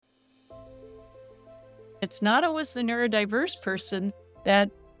It's not always the neurodiverse person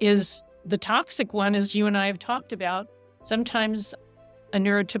that is the toxic one, as you and I have talked about. Sometimes a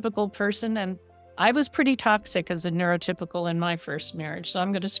neurotypical person, and I was pretty toxic as a neurotypical in my first marriage, so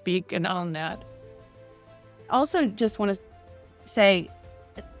I'm going to speak and own that. Also, just want to say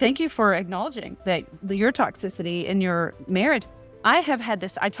thank you for acknowledging that your toxicity in your marriage. I have had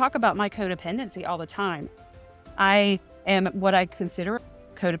this, I talk about my codependency all the time. I am what I consider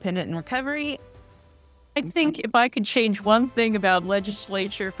codependent in recovery. I think if I could change one thing about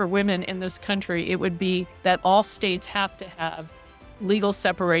legislature for women in this country, it would be that all states have to have legal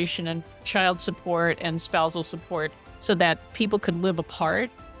separation and child support and spousal support so that people could live apart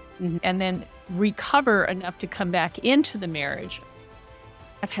and then recover enough to come back into the marriage.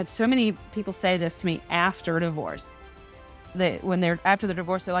 I've had so many people say this to me after a divorce. That when they're after the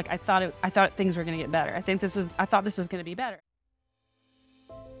divorce, they're like, I thought things were going to get better. I thought this was going to be better.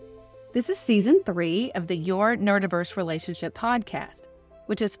 This is season 3 of the Your Neurodiverse Relationship podcast,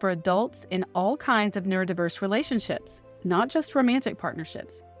 which is for adults in all kinds of neurodiverse relationships, not just romantic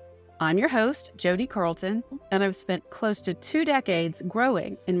partnerships. I'm your host, Jody Carlton, and I've spent close to 2 decades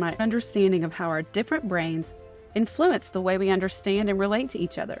growing in my understanding of how our different brains influence the way we understand and relate to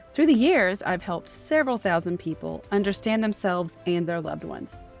each other. Through the years, I've helped several thousand people understand themselves and their loved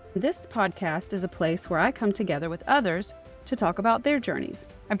ones. This podcast is a place where I come together with others to talk about their journeys.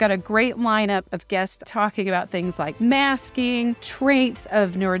 I've got a great lineup of guests talking about things like masking, traits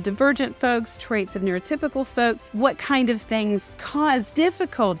of neurodivergent folks, traits of neurotypical folks, what kind of things cause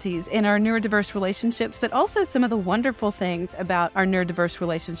difficulties in our neurodiverse relationships, but also some of the wonderful things about our neurodiverse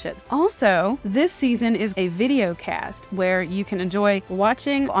relationships. Also, this season is a video cast where you can enjoy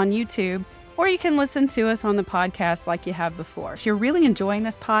watching on YouTube, or you can listen to us on the podcast like you have before. If you're really enjoying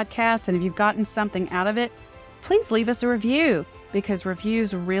this podcast and if you've gotten something out of it, please leave us a review, because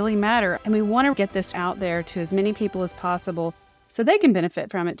reviews really matter. And we want to get this out there to as many people as possible so they can benefit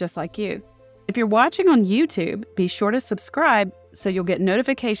from it just like you. If you're watching on YouTube, be sure to subscribe so you'll get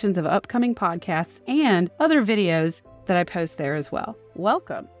notifications of upcoming podcasts and other videos that I post there as well.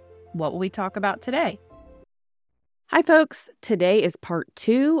 Welcome. What will we talk about today? Hi, folks. Today is part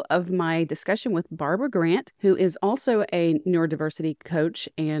 2 of my discussion with Barbara Grant, who is also a neurodiversity coach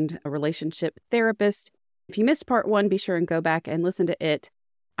and a relationship therapist. If you missed part 1, be sure and go back and listen to it.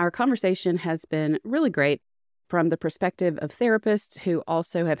 Our conversation has been really great from the perspective of therapists who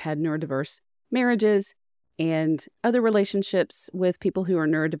also have had neurodiverse marriages and other relationships with people who are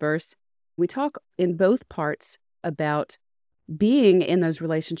neurodiverse. We talk in both parts about being in those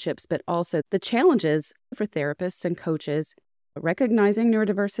relationships, but also the challenges for therapists and coaches, recognizing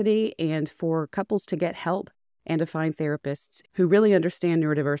neurodiversity, and for couples to get help and to find therapists who really understand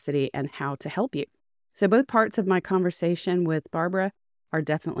neurodiversity and how to help you. So both parts of my conversation with Barbara are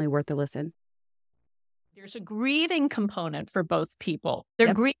definitely worth a listen. There's a grieving component for both people.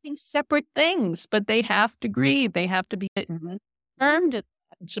 They're grieving separate things, but they have to grieve. They have to be affirmed and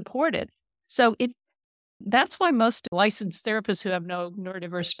supported. So that's why most licensed therapists who have no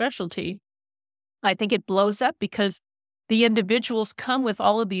neurodiverse specialty, I think it blows up because the individuals come with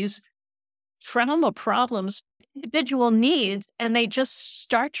all of these trauma problems, individual needs, and they just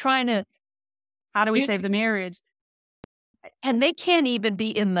start trying to, how do we save the marriage? And they can't even be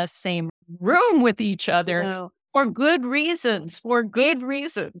in the same room with each other for good reasons,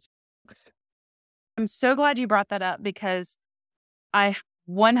 I'm so glad you brought that up because I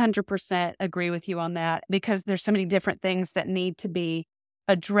 100% agree with you on that, because there's so many different things that need to be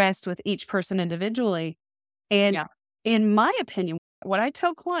addressed with each person individually. And in my opinion, what I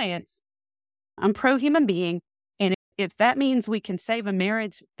tell clients, I'm pro human being. And if that means we can save a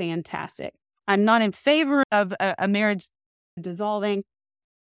marriage, fantastic. I'm not in favor of a marriage dissolving.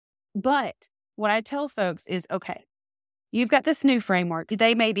 But what I tell folks is, okay, you've got this new framework.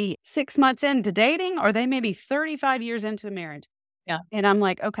 They may be 6 months into dating, or they may be 35 years into a marriage. Yeah. And I'm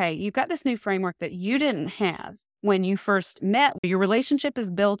like, okay, you've got this new framework that you didn't have when you first met. Your relationship is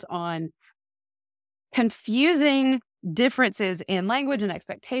built on confusing differences in language and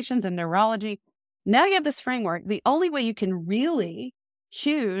expectations and neurology. Now you have this framework. The only way you can really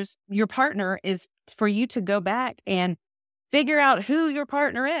choose your partner is for you to go back and figure out who your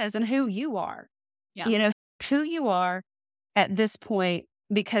partner is and who you are. Who you are at this point,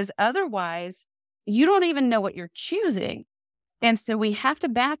 because otherwise you don't even know what you're choosing. And so we have to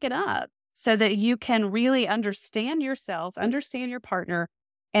back it up so that you can really understand yourself, understand your partner,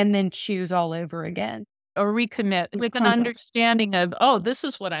 and then choose all over again. Or recommit with an understanding of, this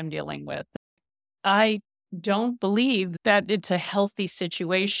is what I'm dealing with. I don't believe that it's a healthy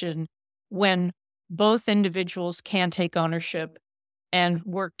situation when both individuals can take ownership and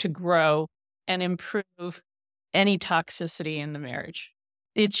work to grow and improve any toxicity in the marriage.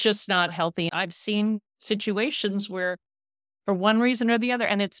 It's just not healthy. I've seen situations where, for one reason or the other,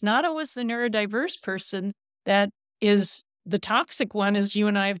 and it's not always the neurodiverse person that is the toxic one, as you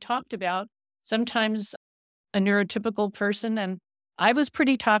and I have talked about. Sometimes a neurotypical person, and I was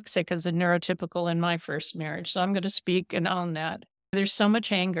pretty toxic as a neurotypical in my first marriage, so I'm going to speak and own that. There's so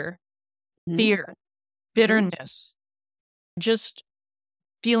much anger, fear, bitterness, just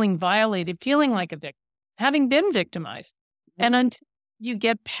feeling violated, feeling like a victim, having been victimized. And until you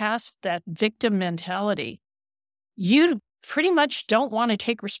get past that victim mentality, you pretty much don't want to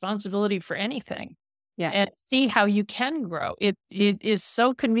take responsibility for anything. And see how you can grow. It is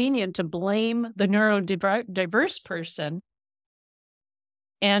so convenient to blame the neurodiverse person.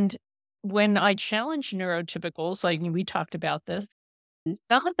 And when I challenge neurotypicals, like we talked about this,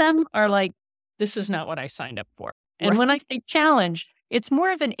 some of them are like, this is not what I signed up for. And when I say challenge, it's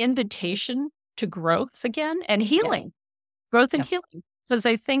more of an invitation to growth again and healing, growth and healing. Because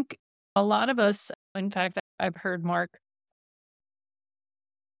I think a lot of us, in fact, I've heard Mark,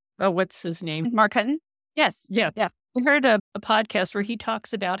 what's his name? Mark Hutton? Yes. Yeah. I heard a podcast where he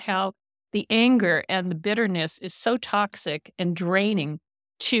talks about how the anger and the bitterness is so toxic and draining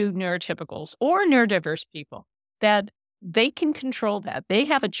to neurotypicals or neurodiverse people that they can control that. They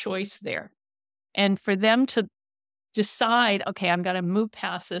have a choice there. And for them to decide, okay, I'm going to move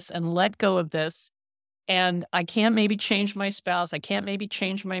past this and let go of this. And I can't maybe change my spouse. I can't maybe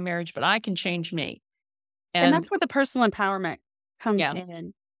change my marriage, but I can change me. And that's where the personal empowerment comes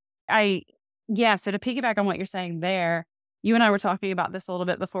in. So to piggyback on what you're saying there, you and I were talking about this a little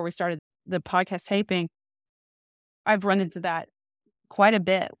bit before we started the podcast taping. I've run into that quite a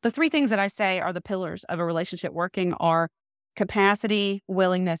bit. The three things that I say are the pillars of a relationship working are capacity,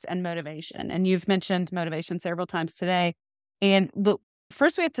 willingness, and motivation. And you've mentioned motivation several times today. And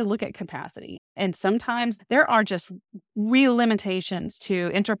first we have to look at capacity. And sometimes there are just real limitations to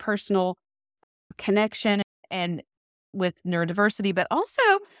interpersonal connection and with neurodiversity, but also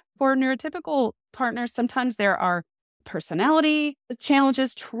for neurotypical partners, sometimes there are personality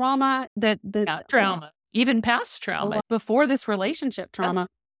challenges, trauma, trauma, even past trauma before this relationship trauma.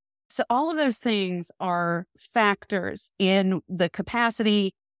 So all of those things are factors in the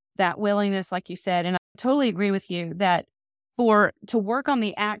capacity, that willingness, like you said. And I totally agree with you that to work on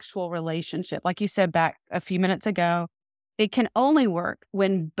the actual relationship, like you said back a few minutes ago, it can only work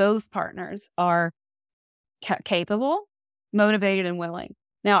when both partners are capable, motivated, and willing.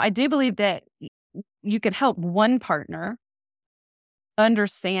 Now, I do believe that you could help one partner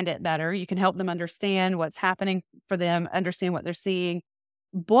understand it better. You can help them understand what's happening for them, understand what they're seeing,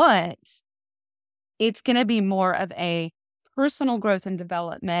 but it's going to be more of a personal growth and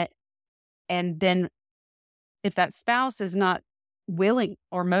development. And then if that spouse is not willing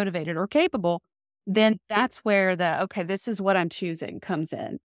or motivated or capable, then that's where this is what I'm choosing comes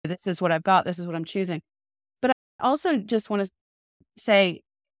in. This is what I've got. This is what I'm choosing. But I also just want to say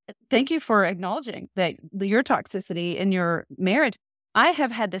thank you for acknowledging that your toxicity in your marriage. I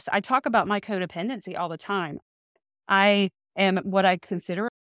have had this. I talk about my codependency all the time. I am what I consider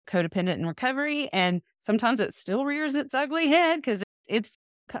codependent in recovery, and sometimes it still rears its ugly head because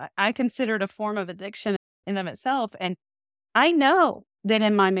I consider it a form of addiction in of itself. And I know that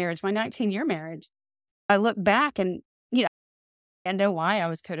in my marriage, my 19-year marriage, I look back and I know why I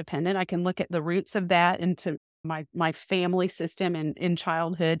was codependent. I can look at the roots of that into my family system and in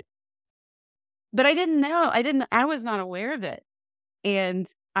childhood. But I didn't know. I was not aware of it. And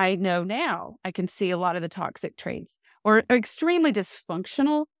I know now I can see a lot of the toxic traits or extremely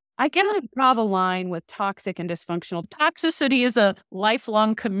dysfunctional. I cannot draw the line with toxic and dysfunctional. Toxicity is a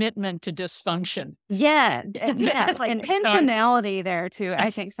lifelong commitment to dysfunction. Yeah. Like intentionality there too,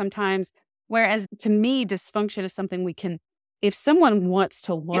 I think sometimes. Whereas to me, dysfunction is something we can, if someone wants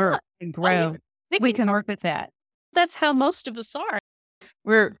to learn and grow, we can work with that. That's how most of us are.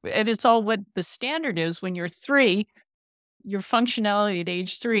 And it's all what the standard is. When you're 3, your functionality at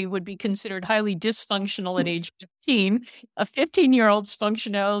age 3 would be considered highly dysfunctional at age 15. A 15-year-old's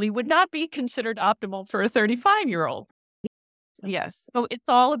functionality would not be considered optimal for a 35-year-old. Yes. So it's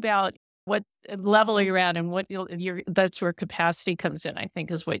all about what level you're at and what that's where capacity comes in, I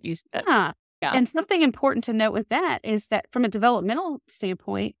think is what you said. Yeah. And something important to note with that is that from a developmental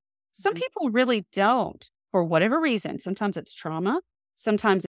standpoint, some people really don't, for whatever reason. Sometimes it's trauma.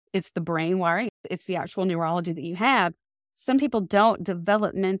 Sometimes it's the brain wiring. It's the actual neurology that you have. Some people don't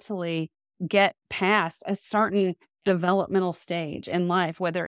developmentally get past a certain developmental stage in life,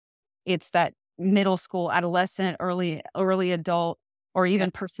 whether it's that middle school, adolescent, early adult, or even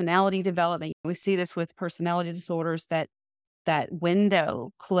personality development. We see this with personality disorders that that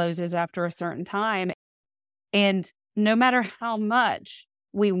window closes after a certain time. And no matter how much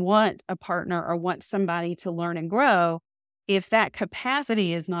we want a partner or want somebody to learn and grow, if that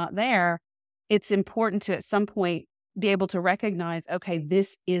capacity is not there, it's important to at some point be able to recognize, okay,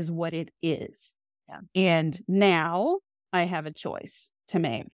 this is what it is. Yeah. And now I have a choice to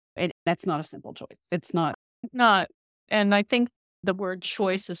make. And that's not a simple choice. It's not. Not. And I think the word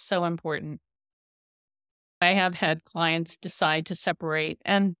choice is so important. I have had clients decide to separate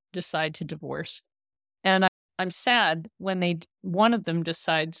and decide to divorce. And I'm sad when one of them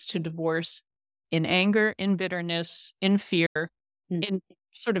decides to divorce in anger, in bitterness, in fear, in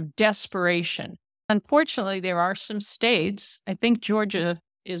sort of desperation. Unfortunately, there are some states, I think Georgia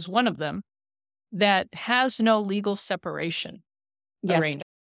is one of them, that has no legal separation arrangement.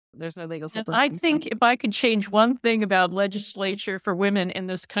 There's no legal And separation. I think if I could change one thing about legislature for women in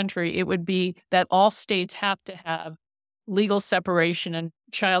this country, it would be that all states have to have legal separation and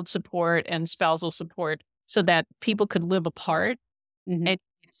child support and spousal support so that people could live apart and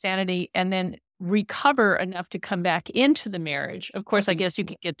sanity and then recover enough to come back into the marriage. Of course, I guess you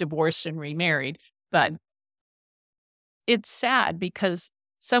could get divorced and remarried, but it's sad because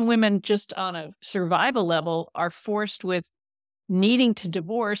some women just on a survival level are forced with needing to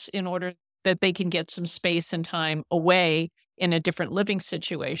divorce in order that they can get some space and time away in a different living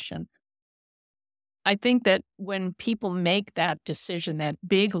situation. I think that when people make that decision, that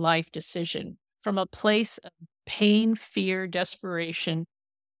big life decision from a place of pain, fear, desperation,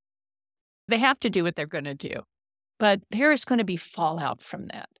 they have to do what they're going to do. But there is going to be fallout from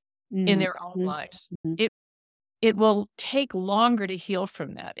that in their own lives. It will take longer to heal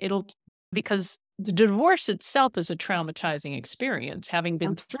from that. Because the divorce itself is a traumatizing experience, having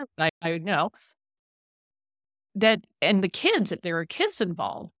been through it. I know that, and the kids, if there are kids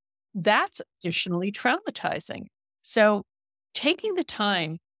involved, that's additionally traumatizing. So taking the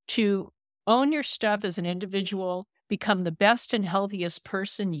time to own your stuff as an individual, become the best and healthiest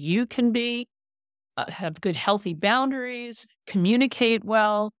person you can be, have good, healthy boundaries, communicate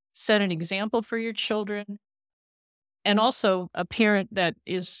well, set an example for your children, and also a parent that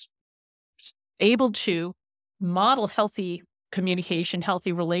is able to model healthy communication,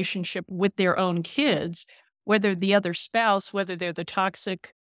 healthy relationship with their own kids, whether the other spouse, whether they're the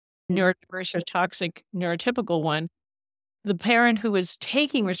toxic neurodiverse or toxic neurotypical one, the parent who is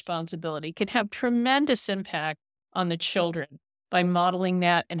taking responsibility can have tremendous impact on the children by modeling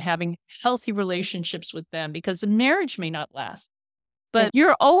that and having healthy relationships with them, because the marriage may not last, but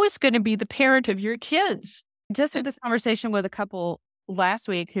you're always going to be the parent of your kids. Just had this conversation with a couple last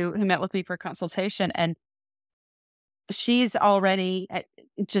week who met with me for consultation, and she's already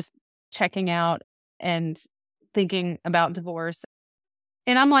just checking out and thinking about divorce.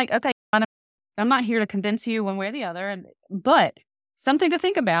 And I'm like, okay, I'm not here to convince you one way or the other, but something to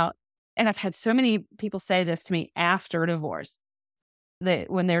think about. And I've had so many people say this to me after divorce. That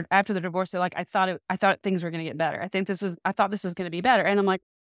when they're after the divorce, they're like, I thought things were going to get better. I thought this was going to be better. And I'm like,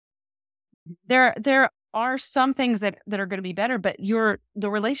 there are some things that are going to be better, but the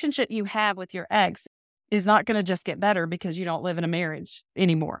relationship you have with your ex is not going to just get better because you don't live in a marriage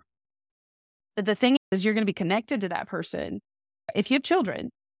anymore. But the thing is, you're going to be connected to that person. If you have children,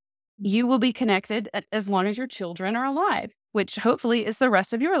 you will be connected as long as your children are alive, which hopefully is the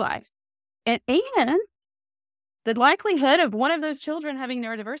rest of your life. And the likelihood of one of those children having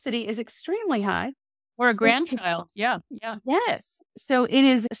neurodiversity is extremely high. Or a grandchild. Yeah. Yes. So it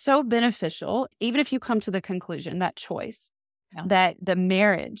is so beneficial, even if you come to the conclusion, that choice, that the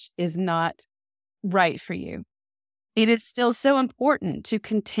marriage is not right for you. It is still so important to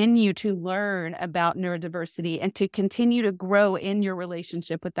continue to learn about neurodiversity and to continue to grow in your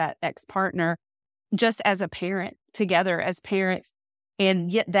relationship with that ex-partner, just as a parent, together as parents.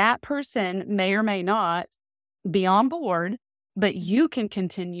 And yet that person may or may not be on board, but you can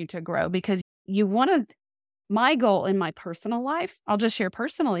continue to grow because you want to. My goal in my personal life, I'll just share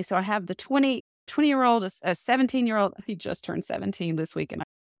personally. So I have the 20-year-old, a 17-year-old. He just turned 17 this week, and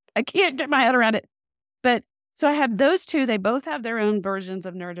I can't get my head around it. But so I have those two. They both have their own versions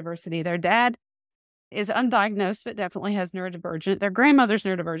of neurodiversity. Their dad is undiagnosed, but definitely has neurodivergent. Their grandmother's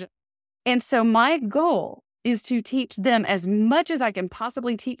neurodivergent. And so my goal is to teach them as much as I can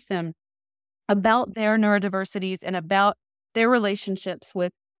possibly teach them about their neurodiversities and about their relationships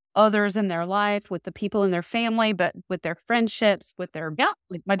with others in their life, with the people in their family, but with their friendships, with their,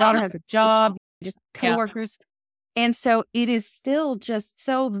 like my daughter has a job, just coworkers. And so it is still just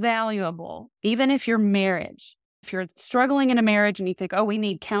so valuable, even if if you're struggling in a marriage and you think, oh, we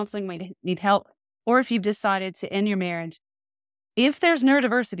need counseling, we need help, or if you've decided to end your marriage, if there's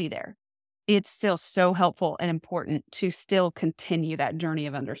neurodiversity there, it's still so helpful and important to still continue that journey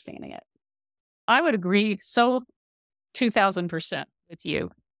of understanding it. I would agree so 2000% with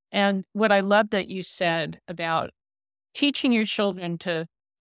you. And what I love that you said about teaching your children to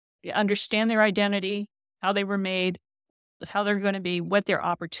understand their identity, how they were made, how they're going to be, what their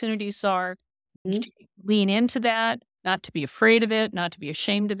opportunities are, Mhm. lean into that, not to be afraid of it, not to be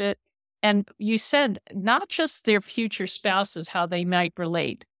ashamed of it. And you said not just their future spouses, how they might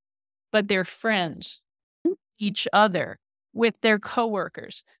relate, but their friends, each other, with their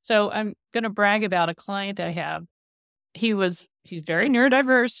coworkers. So I'm going to brag about a client I have. He's very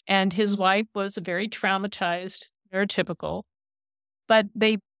neurodiverse, and his wife was a very traumatized, neurotypical, but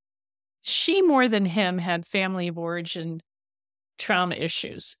she more than him had family of origin trauma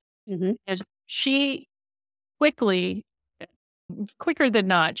issues. Mhm. And she quickly, quicker than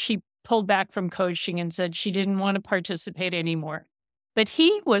not, she pulled back from coaching and said she didn't want to participate anymore. But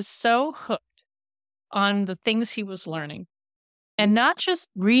he was so hooked on the things he was learning and not just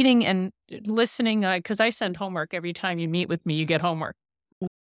reading and listening, because I send homework every time you meet with me, you get homework.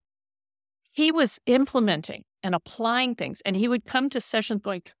 He was implementing and applying things. And he would come to sessions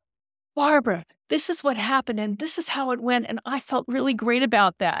going, Barbara, this is what happened and this is how it went. And I felt really great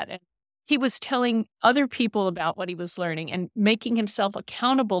about that. And he was telling other people about what he was learning and making himself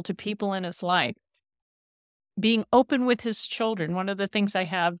accountable to people in his life, being open with his children. One of the things I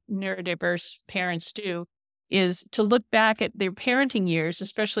have neurodiverse parents do is to look back at their parenting years,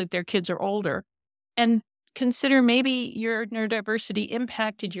 especially if their kids are older, and consider maybe your neurodiversity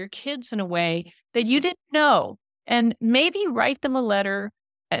impacted your kids in a way that you didn't know. And maybe write them a letter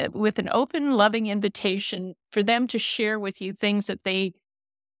with an open, loving invitation for them to share with you things that they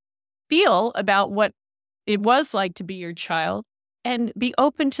feel about what it was like to be your child, and be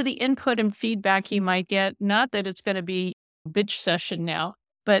open to the input and feedback you might get. Not that it's going to be a bitch session now,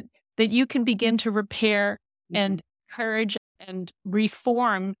 but that you can begin to repair and encourage and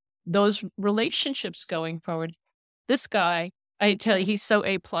reform those relationships going forward. This guy, I tell you, he's so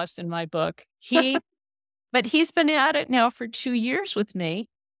A+ in my book. But he's been at it now for 2 years with me,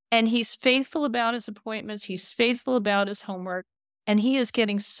 and he's faithful about his appointments. He's faithful about his homework, and he is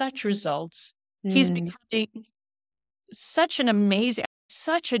getting such results. He's Mm. becoming such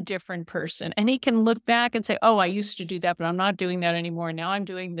a different person. And he can look back and say, oh, I used to do that, but I'm not doing that anymore. Now I'm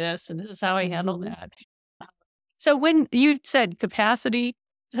doing this, and this is how I handle Mhm. that. So when you said capacity,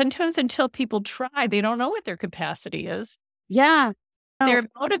 sometimes until people try, they don't know what their capacity is. Yeah. Oh, They're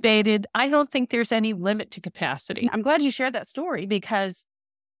motivated. I don't think there's any limit to capacity. I'm glad you shared that story because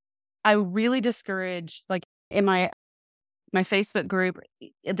I really discourage, like in my Facebook group,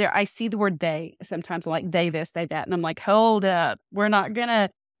 there I see the word they sometimes, like they this, they that, and I'm like, hold up, we're not gonna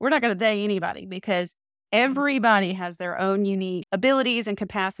they anybody because everybody has their own unique abilities and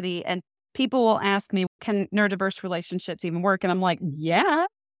capacity. And people will ask me, can neurodiverse relationships even work? And I'm like, yeah,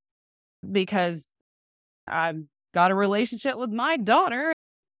 because I've got a relationship with my daughter,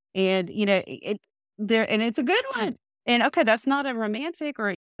 and it's a good one. And okay, that's not a romantic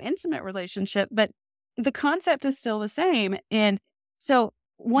or intimate relationship, but the concept is still the same. And so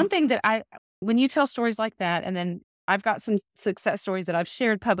one thing that when you tell stories like that, and then I've got some success stories that I've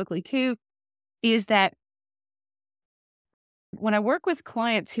shared publicly too, is that when I work with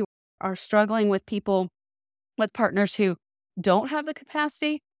clients who are struggling with with partners who don't have the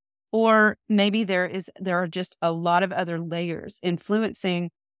capacity, or maybe there are just a lot of other layers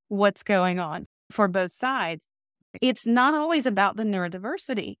influencing what's going on for both sides. It's not always about the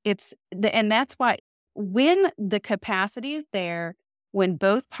neurodiversity. And that's why when the capacity is there, when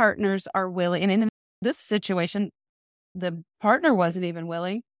both partners are willing, and in this situation, the partner wasn't even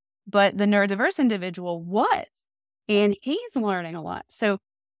willing, but the neurodiverse individual was, and he's learning a lot. So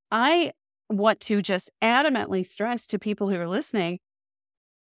I want to just adamantly stress to people who are listening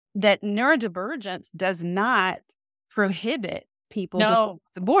that neurodivergence does not prohibit people just No, across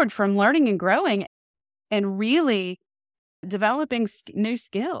the board from learning and growing and really developing new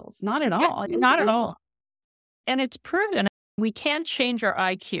skills. Not at yeah, all. not at all. And it's proven we can't change our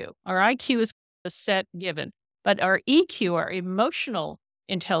IQ. Our IQ is a set given, but our EQ, our emotional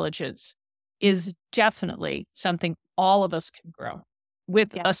intelligence, is definitely something all of us can grow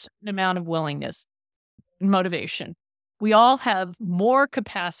with Yeah. a certain amount of willingness and motivation. We all have more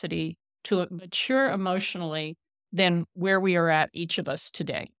capacity to mature emotionally than where we are at, each of us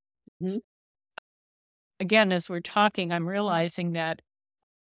today. Mhm. Again, as we're talking, I'm realizing that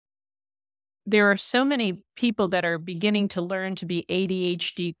there are so many people that are beginning to learn to be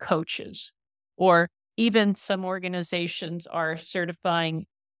ADHD coaches, or even some organizations are certifying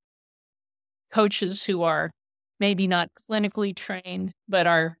coaches who are maybe not clinically trained, but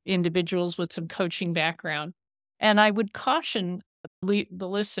are individuals with some coaching background. And I would caution the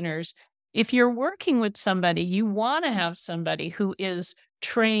listeners, if you're working with somebody, you want to have somebody who is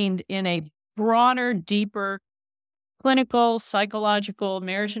trained in a broader, deeper clinical, psychological,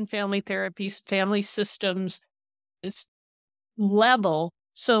 marriage and family therapies, family systems level.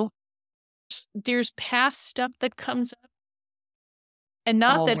 So there's past stuff that comes up, and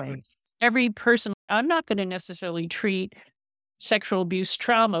not that Always. every person, I'm not going to necessarily treat sexual abuse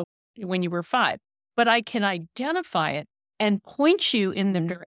trauma when you were 5, but I can identify it and point you in the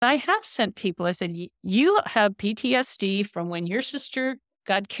direction. I have sent people, I said, you have PTSD from when your sister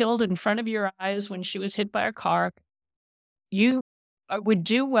got killed in front of your eyes when she was hit by a car. You would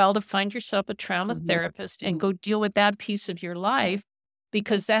do well to find yourself a trauma therapist and go deal with that piece of your life,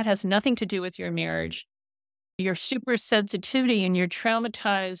 because that has nothing to do with your marriage, your super sensitivity and your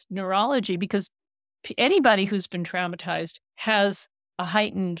traumatized neurology, because anybody who's been traumatized has a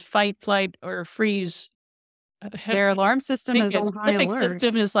heightened fight, flight, or freeze. Their alarm system is on high alert.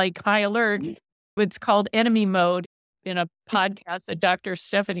 System is like high alert. It's called enemy mode in a podcast that Dr.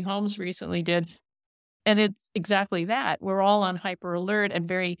 Stephanie Holmes recently did. And it's exactly that. We're all on hyper alert and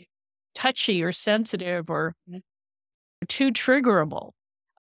very touchy or sensitive or too triggerable.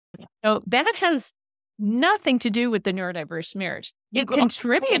 So that has nothing to do with the neurodiverse marriage. It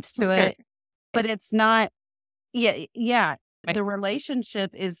contributes to it, but it's not. Yeah. The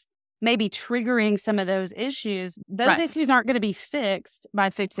relationship is maybe triggering some of those issues. Those issues aren't going to be fixed by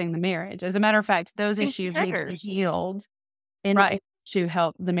fixing the marriage. As a matter of fact, those issues need to be healed in order to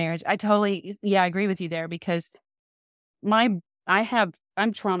help the marriage. I agree with you there, because I'm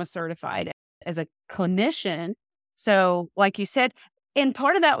trauma certified as a clinician. So like you said, and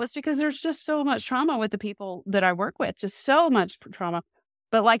part of that was because there's just so much trauma with the people that I work with, just so much trauma.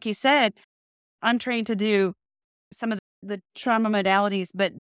 But like you said, I'm trained to do some of the trauma modalities,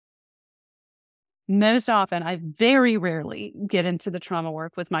 but most often I very rarely get into the trauma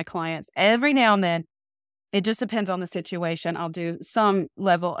work with my clients. Every now and then, it just depends on the situation. I'll do some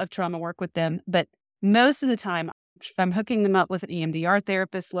level of trauma work with them, but most of the time I'm hooking them up with an EMDR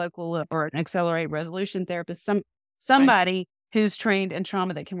therapist, local, or an accelerated resolution therapist, somebody who's trained in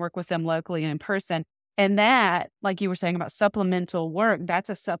trauma that can work with them locally and in person. And that, like you were saying about supplemental work, that's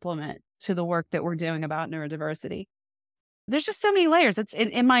a supplement to the work that we're doing about neurodiversity. There's just so many layers. It's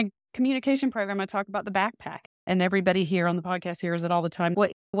in my communication program, I talk about the backpack, and everybody here on the podcast hears it all the time.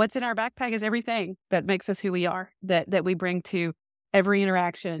 What's in our backpack is everything that makes us who we are, that we bring to every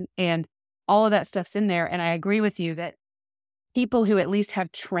interaction, and all of that stuff's in there. And I agree with you that people who at least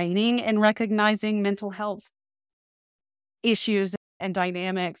have training in recognizing mental health issues and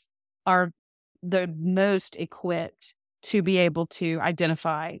dynamics are the most equipped to be able to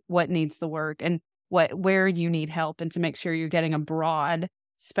identify what needs the work and where you need help, and to make sure you're getting a broad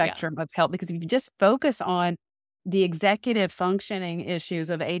spectrum of help. Because if you just focus on the executive functioning issues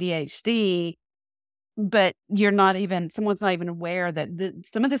of ADHD, but someone's not even aware that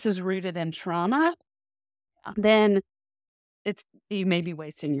some of this is rooted in trauma, then you may be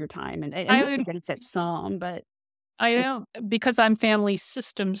wasting your time. And I would get some, but I know, because I'm family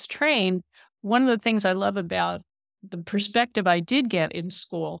systems trained. One of the things I love about the perspective I did get in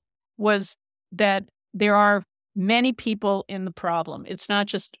school was that there are many people in the problem. It's not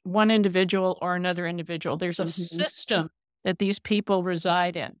just one individual or another individual. There's a system that these people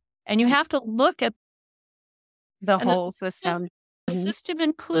reside in. And you have to look at the whole system. The system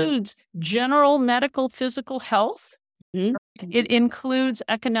includes general medical, physical health. It includes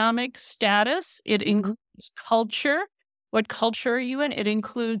economic status. It includes culture. What culture are you in? It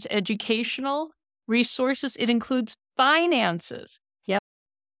includes educational resources. It includes finances.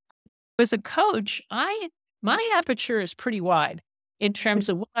 As a coach, my aperture is pretty wide in terms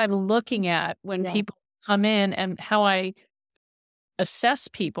of what I'm looking at when people come in and how I assess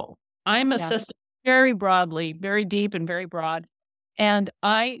people. I'm assessed very broadly, very deep and very broad. And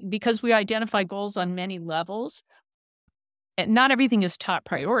because we identify goals on many levels, and not everything is top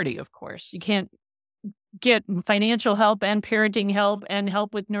priority, of course. You can't get financial help and parenting help and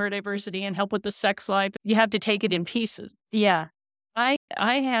help with neurodiversity and help with the sex life. You have to take it in pieces. Yeah. I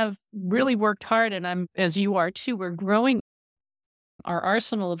have really worked hard, and I'm, as you are too, we're growing our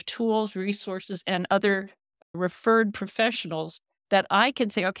arsenal of tools, resources, and other referred professionals that I can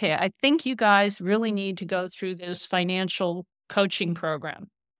say, okay, I think you guys really need to go through this financial coaching program.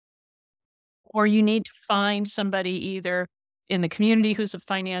 Or you need to find somebody either in the community who's a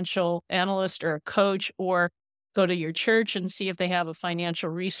financial analyst or a coach, or go to your church and see if they have a financial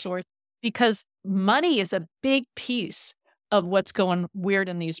resource, because money is a big piece of what's going weird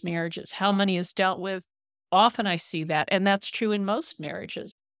in these marriages. How money is dealt with, often I see that. And that's true in most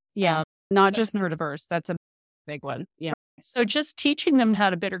marriages. Yeah. Not just neurodiverse. That's a big one. Yeah. So just teaching them how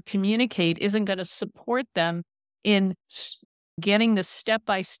to better communicate isn't going to support them in getting the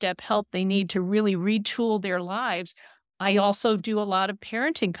step-by-step help they need to really retool their lives. I also do a lot of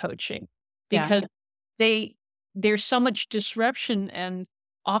parenting coaching because there's so much disruption and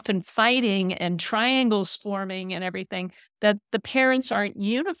often fighting and triangles forming and everything that the parents aren't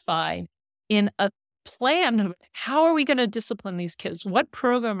unified in a plan of how are we going to discipline these kids? What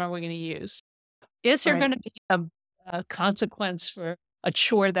program are we going to use? Is there going to be a consequence for a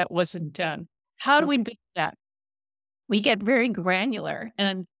chore that wasn't done? How do we do that? We get very granular,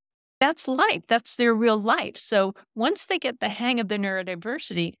 and that's life. That's their real life. So once they get the hang of the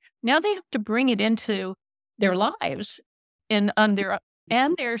neurodiversity, now they have to bring it into their lives and their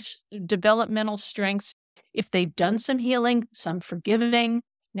developmental strengths. If they've done some healing, some forgiving,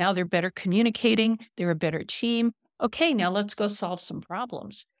 now they're better communicating, they're a better team. Okay, now let's go solve some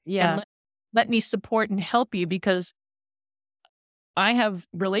problems. Yeah. And let me support and help you because I have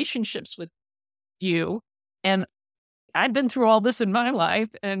relationships with you and I've been through all this in my life.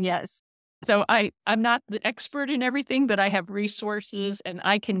 And Yes. so I'm not the expert in everything, but I have resources and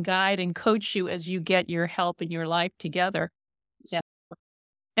I can guide and coach you as you get your help in your life together. Yeah.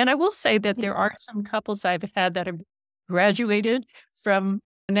 And I will say that there are some couples I've had that have graduated from,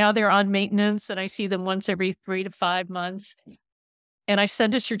 now they're on maintenance and I see them once every 3 to 5 months. And I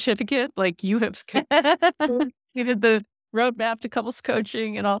send a certificate like you have completed the roadmap to couples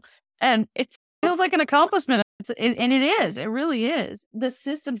coaching and all. And it feels like an accomplishment. And it is. It really is. The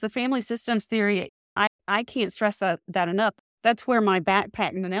systems, the family systems theory, I can't stress that enough. That's where my backpack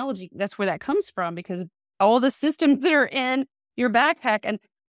analogy, that's where that comes from because all the systems that are in your backpack. And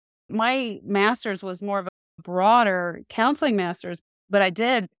my master's was more of a broader counseling master's, but I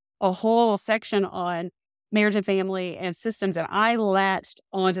did a whole section on marriage and family and systems. And I latched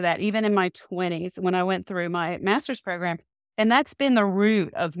onto that even in my 20s when I went through my master's program. And that's been the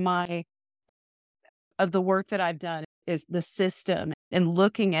root of the work that I've done is the system and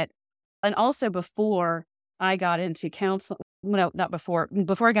looking at, and also before I got into counseling, no, not before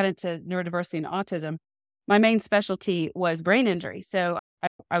I got into neurodiversity and autism, my main specialty was brain injury. So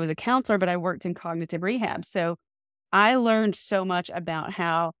I was a counselor, but I worked in cognitive rehab. So I learned so much about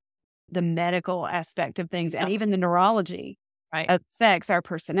how the medical aspect of things and even the neurology affects our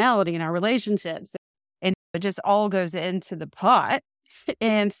personality and our relationships. And it just all goes into the pot.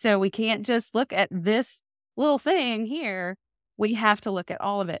 And so we can't just look at this little thing here. We have to look at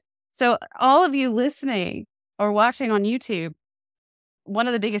all of it. So all of you listening or watching on YouTube, one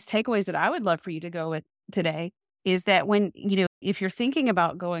of the biggest takeaways that I would love for you to go with today is that when, if you're thinking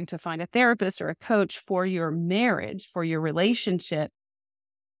about going to find a therapist or a coach for your marriage, for your relationship,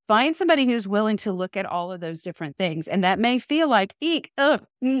 find somebody who's willing to look at all of those different things. And that may feel like,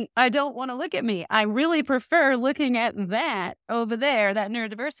 I don't want to look at me. I really prefer looking at that over there, that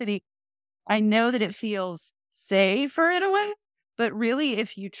neurodiversity. I know that it feels safer in a way, but really,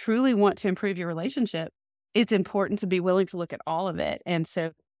 if you truly want to improve your relationship, it's important to be willing to look at all of it. And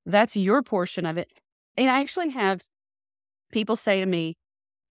so that's your portion of it. And I actually have people say to me,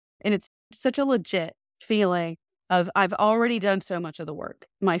 and it's such a legit feeling of I've already done so much of the work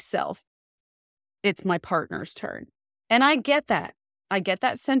myself. It's my partner's turn. And I get that. I get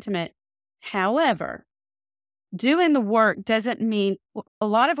that sentiment. However, doing the work doesn't mean a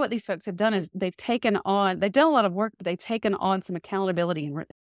lot of what these folks have done is they've done a lot of work, but they've taken on some accountability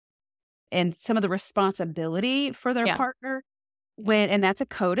and some of the responsibility for their partner. And that's a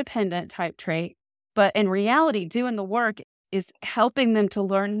codependent type trait. But in reality, doing the work is helping them to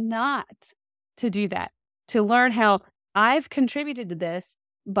learn not to do that. To learn how I've contributed to this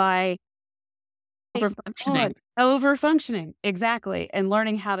by overfunctioning. Exactly. And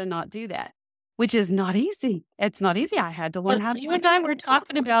learning how to not do that, which is not easy. It's not easy. I had to learn how to. You and I were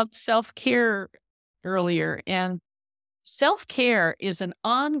talking about self-care earlier, and self-care is an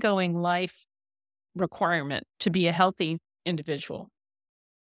ongoing life requirement to be a healthy individual.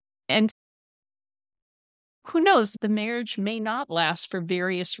 And who knows, the marriage may not last for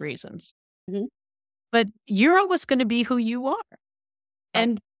various reasons. Mm-hmm. But you're always going to be who you are.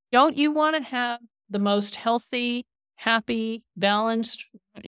 And don't you want to have the most healthy, happy, balanced,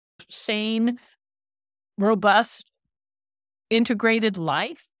 sane, robust, integrated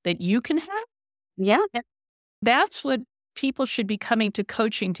life that you can have? Yeah. That's what people should be coming to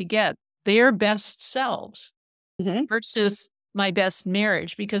coaching to get, their best selves versus my best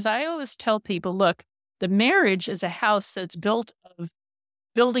marriage. Because I always tell people, look, the marriage is a house that's built of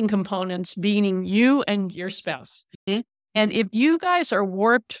building components, meaning you and your spouse. And if you guys are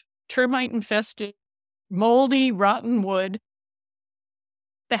warped, termite infested, moldy, rotten wood.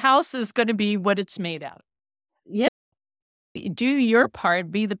 The house is going to be what it's made out of. Yeah. So do your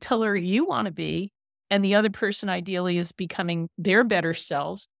part, be the pillar you want to be, and the other person ideally is becoming their better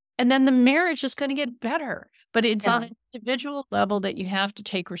selves. And then the marriage is going to get better. But it's on an individual level that you have to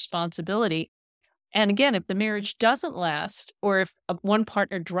take responsibility. And again, if the marriage doesn't last, or if one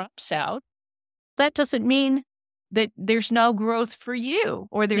partner drops out, that doesn't mean that there's no growth for you,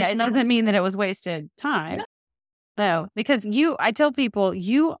 or it doesn't mean that it was wasted time. No, because I tell people,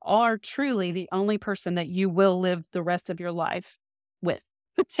 you are truly the only person that you will live the rest of your life with.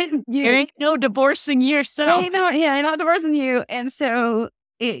 There ain't no divorcing yourself. They're not divorcing you. And so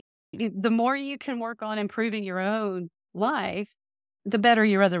the more you can work on improving your own life, the better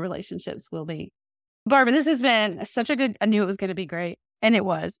your other relationships will be. Barbara, this has been such a good, I knew it was going to be great. And it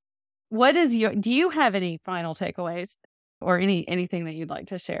was. Do you have any final takeaways or anything that you'd like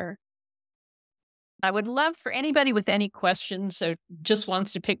to share? I would love for anybody with any questions or just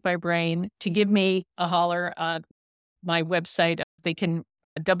wants to pick my brain to give me a holler on my website. They can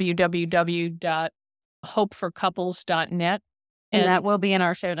www.hopeforcouples.net. And that will be in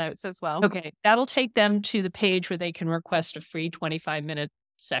our show notes as well. Okay. That'll take them to the page where they can request a free 25-minute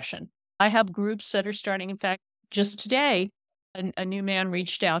session. I have groups that are starting. In fact, just today, a new man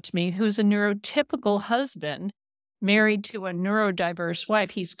reached out to me who's a neurotypical husband married to a neurodiverse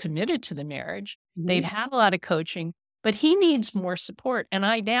wife. He's committed to the marriage. Mm-hmm. They've had a lot of coaching, but he needs more support. And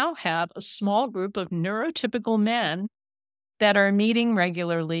I now have a small group of neurotypical men that are meeting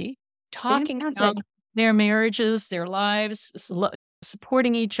regularly, talking about their marriages, their lives,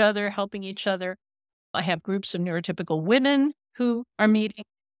 supporting each other, helping each other. I have groups of neurotypical women who are meeting,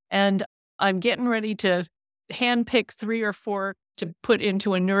 and I'm getting ready to handpick 3 or 4 to put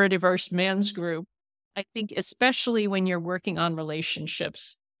into a neurodiverse men's group. I think especially when you're working on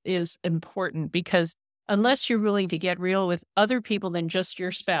relationships is important, because unless you're willing to get real with other people than just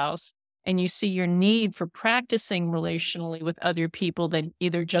your spouse, and you see your need for practicing relationally with other people than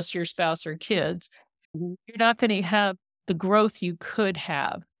either just your spouse or kids, you're not going to have the growth you could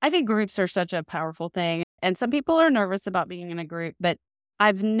have. I think groups are such a powerful thing. And some people are nervous about being in a group, but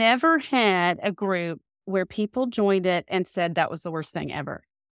I've never had a group where people joined it and said that was the worst thing ever.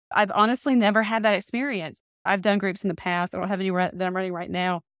 I've honestly never had that experience. I've done groups in the past. I don't have any that I'm running right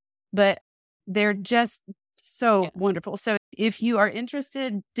now, but they're just so wonderful. So if you are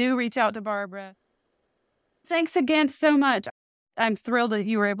interested, do reach out to Barbara. Thanks again so much. I'm thrilled that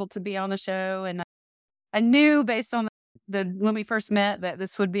you were able to be on the show. And I knew based on when we first met that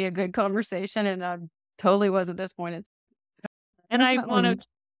this would be a good conversation, and I totally wasn't disappointed. And I want to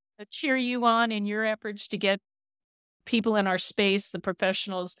cheer you on in your efforts to get people in our space, the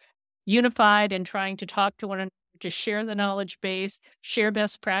professionals, unified and trying to talk to one another, to share the knowledge base, share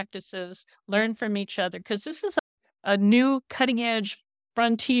best practices, learn from each other, because this is a new cutting edge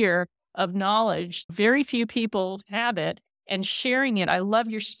frontier of knowledge. Very few people have it, and sharing it. I love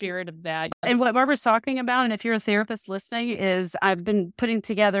your spirit of that. And what Barbara's talking about, and if you're a therapist listening, is I've been putting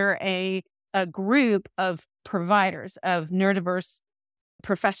together a group of providers of neurodiverse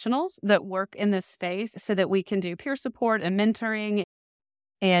professionals that work in this space so that we can do peer support and mentoring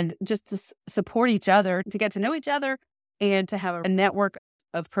and just to support each other, to get to know each other, and to have a network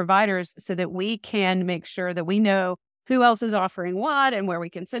of providers so that we can make sure that we know who else is offering what and where we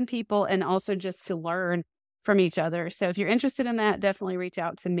can send people, and also just to learn from each other. So if you're interested in that, definitely reach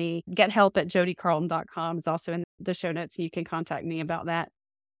out to me. Get help at jodycarlton.com is also in the show notes, so you can contact me about that.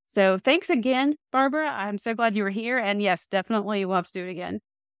 So thanks again, Barbara. I'm so glad you were here. And yes, definitely we'll have to do it again.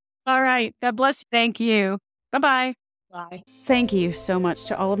 All right. God bless you. Thank you. Bye-bye. Bye. Thank you so much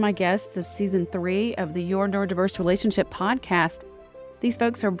to all of my guests of season 3 of the Your Neurodiverse Relationship podcast. These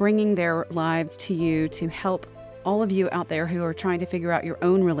folks are bringing their lives to you to help all of you out there who are trying to figure out your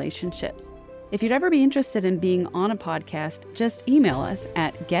own relationships. If you'd ever be interested in being on a podcast, just email us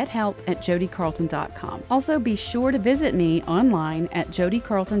at gethelp@jodycarlton.com. Also, be sure to visit me online at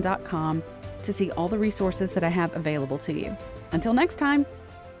jodycarlton.com to see all the resources that I have available to you. Until next time.